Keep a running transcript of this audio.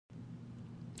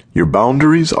Your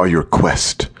boundaries are your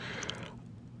quest.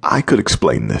 I could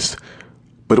explain this,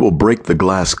 but it will break the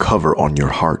glass cover on your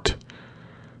heart.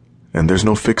 And there's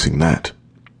no fixing that.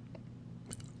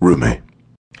 Rumi.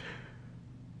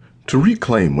 To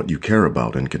reclaim what you care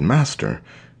about and can master,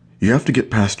 you have to get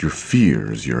past your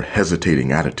fears, your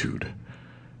hesitating attitude.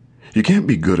 You can't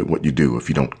be good at what you do if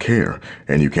you don't care,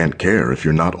 and you can't care if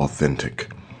you're not authentic.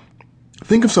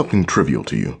 Think of something trivial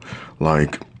to you,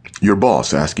 like your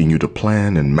boss asking you to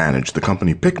plan and manage the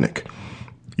company picnic.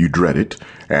 You dread it,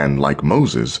 and like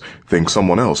Moses, think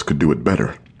someone else could do it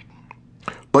better.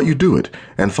 But you do it,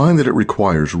 and find that it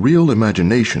requires real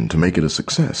imagination to make it a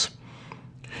success.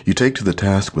 You take to the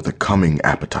task with a coming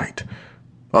appetite.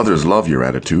 Others love your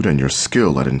attitude and your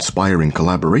skill at inspiring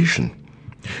collaboration.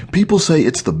 People say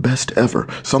it's the best ever,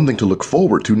 something to look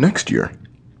forward to next year.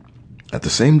 At the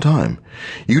same time,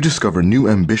 you discover new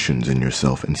ambitions in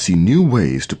yourself and see new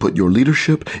ways to put your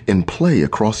leadership in play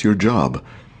across your job.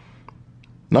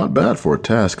 Not bad for a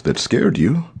task that scared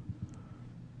you.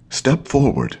 Step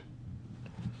forward